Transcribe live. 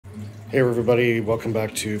Hey everybody, welcome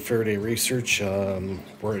back to Faraday Research.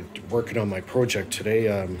 We're working on my project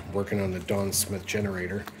today. I'm working on the Don Smith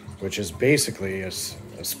generator, which is basically a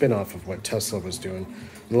spin-off of what Tesla was doing.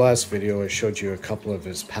 In the last video I showed you a couple of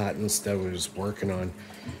his patents that I was working on,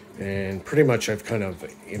 and pretty much I've kind of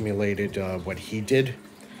emulated what he did.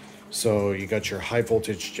 So you got your high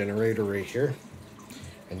voltage generator right here,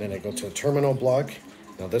 and then I go to a terminal block.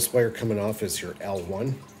 Now this wire coming off is your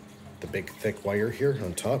L1, the big thick wire here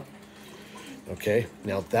on top. Okay,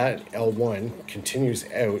 now that L1 continues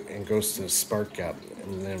out and goes to the spark gap,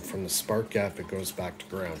 and then from the spark gap it goes back to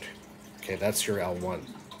ground. Okay, that's your L1.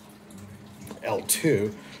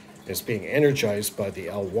 L2 is being energized by the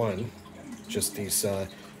L1, just these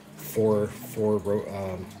four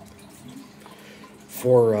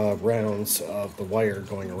rounds of the wire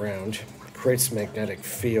going around, creates a magnetic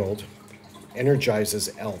field, energizes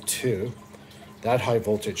L2. That high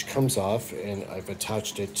voltage comes off, and I've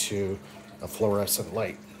attached it to a fluorescent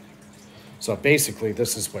light. So basically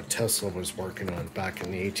this is what Tesla was working on back in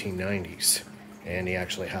the 1890s, and he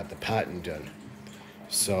actually had the patent done.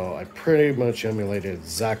 So I pretty much emulated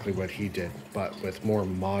exactly what he did, but with more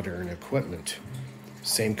modern equipment.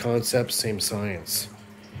 Same concept, same science,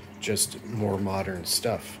 just more modern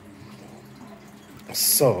stuff.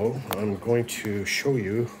 So I'm going to show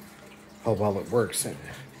you how well it works.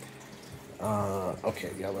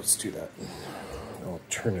 Okay, yeah, let's do that. I'll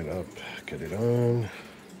turn it up, get it on.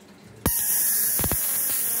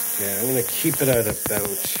 Okay, I'm going to keep it at about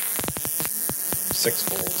 6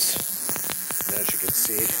 volts. And as you can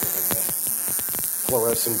see, I've got the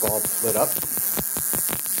fluorescent bulb lit up. And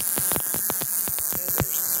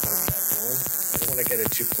there's the spark gap going. I don't want to get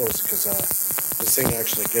it too close because this thing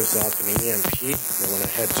actually gives off an EMP. And when I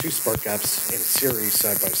had 2 spark gaps in series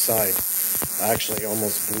side by side, I actually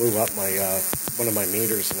almost blew up my one of my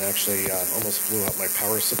meters, and actually almost blew up my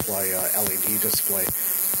power supply LED display.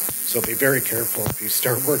 So be very careful. If you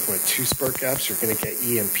start working with 2 spark gaps, you're going to get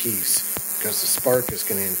EMPs, because the spark is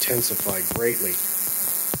going to intensify greatly.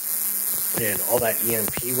 And all that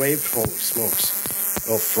EMP wave, holy smokes,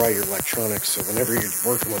 it'll fry your electronics. So whenever you're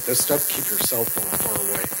working with this stuff, keep your cell phone far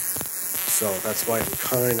away. So that's why I'm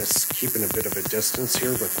kind of keeping a bit of a distance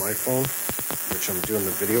here with my phone, which I'm doing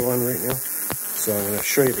the video on right now. So I'm going to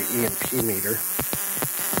show you the EMP meter,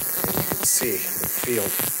 and you can see the field.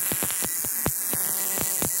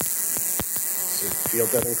 See the field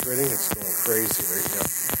that I'm creating? It's going crazy right now,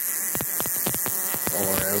 all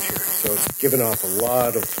around here. So it's giving off a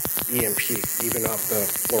lot of EMP, even off the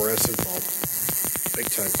fluorescent bulb, big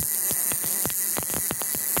time.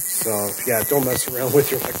 So yeah, don't mess around with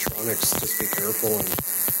your electronics, just be careful. And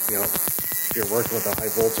you know, if you're working with a high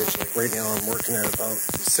voltage, like right now I'm working at about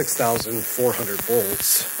 6,400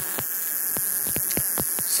 volts.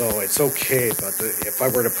 So it's okay, but if I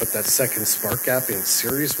were to put that second spark gap in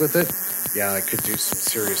series with it, yeah, I could do some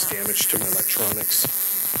serious damage to my electronics,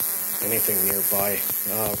 anything nearby.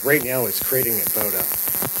 Right now it's creating about a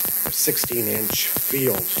 16-inch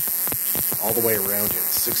field all the way around it,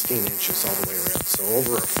 16 inches all the way around. So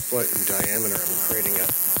over a foot in diameter, I'm creating a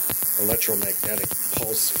electromagnetic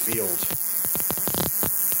pulse field.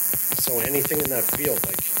 So anything in that field,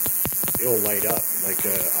 like, it'll light up. Like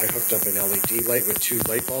I hooked up an LED light with 2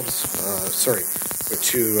 light bulbs, with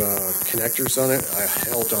 2 connectors on it. I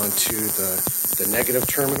held onto the negative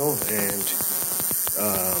terminal and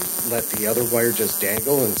let the other wire just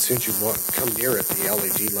dangle, and as soon as you come near it, the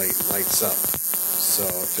LED light lights up. So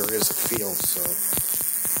there is a field. So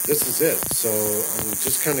this is it. So I'm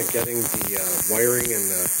just kind of getting the wiring and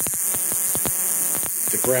the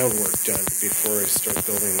groundwork done before I start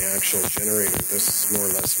building the actual generator. This is more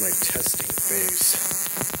or less my testing phase.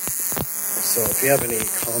 So if you have any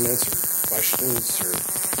comments or questions, or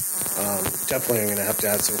definitely I'm going to have to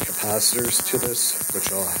add some capacitors to this,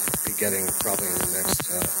 which I'll be getting probably in the next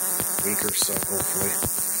week or so, hopefully.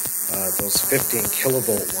 Those 15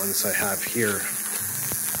 kilovolt ones I have here,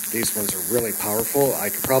 these ones are really powerful.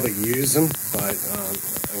 I could probably use them, but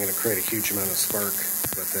I'm going to create a huge amount of spark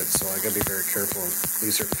with it, so I got to be very careful.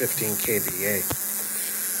 These are 15 kVA.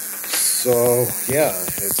 So yeah,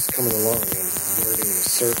 it's coming along. I'm learning the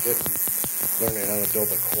circuit, learning how to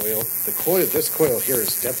build a coil. This coil here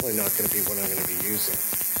is definitely not going to be what I'm going to be using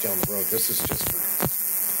down the road. This is just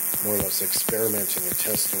for more or less experimenting and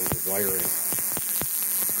testing the wiring,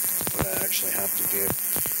 what I actually have to do.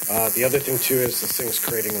 The other thing too is this thing's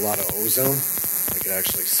creating a lot of ozone. I can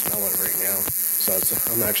actually smell it right now. So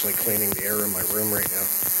I'm actually cleaning the air in my room right now.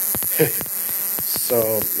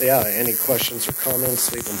 So, yeah, any questions or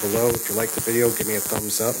comments, leave them below. If you like the video, give me a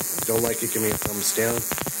thumbs up. If you don't like it, give me a thumbs down.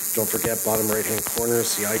 Don't forget, bottom right-hand corner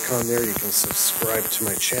is the icon there. You can subscribe to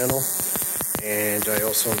my channel. And I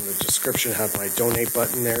also, in the description, have my donate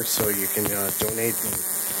button there, so you can donate and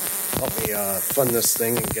help me fund this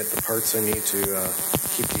thing and get the parts I need to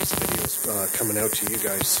keep these videos coming out to you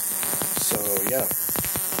guys. So, yeah.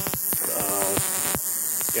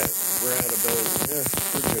 Yeah, we're at about,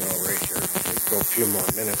 we're doing all right here. Let's go a few more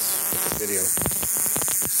minutes with the video.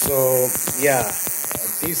 So, yeah,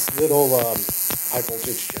 these little high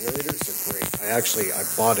voltage generators are great. I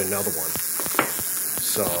bought another one.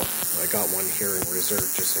 So, I got one here in reserve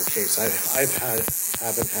just in case. I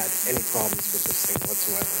haven't had any problems with this thing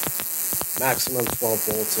whatsoever. Maximum 12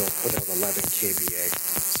 volts, it'll put out 11 kVA.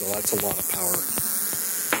 So that's a lot of power.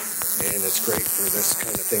 And it's great for this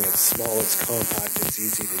kind of thing. It's small, it's compact, it's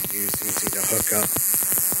easy to use, easy to hook up.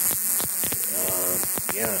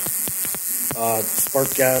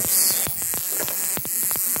 Spark gaps.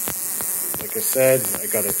 Like I said, I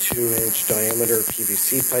got a 2-inch diameter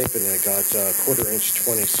PVC pipe, and I got 1/4 inch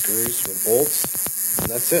 20 screws with bolts. And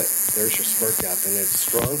that's it. There's your spark gap, and it's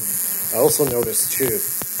strong. I also noticed too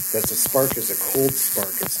that the spark is a cold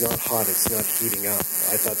spark. It's not hot, it's not heating up.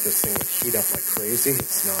 I thought this thing would heat up like crazy.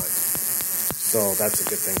 It's not. So that's a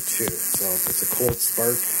good thing too. So if it's a cold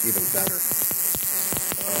spark, even better.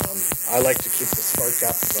 I like to keep the spark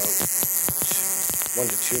gap about 1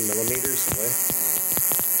 to 2 millimeters away.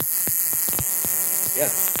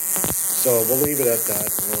 Yeah. So we'll leave it at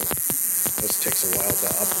that. This takes a while to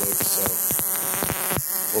upload, so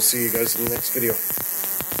we'll see you guys in the next video.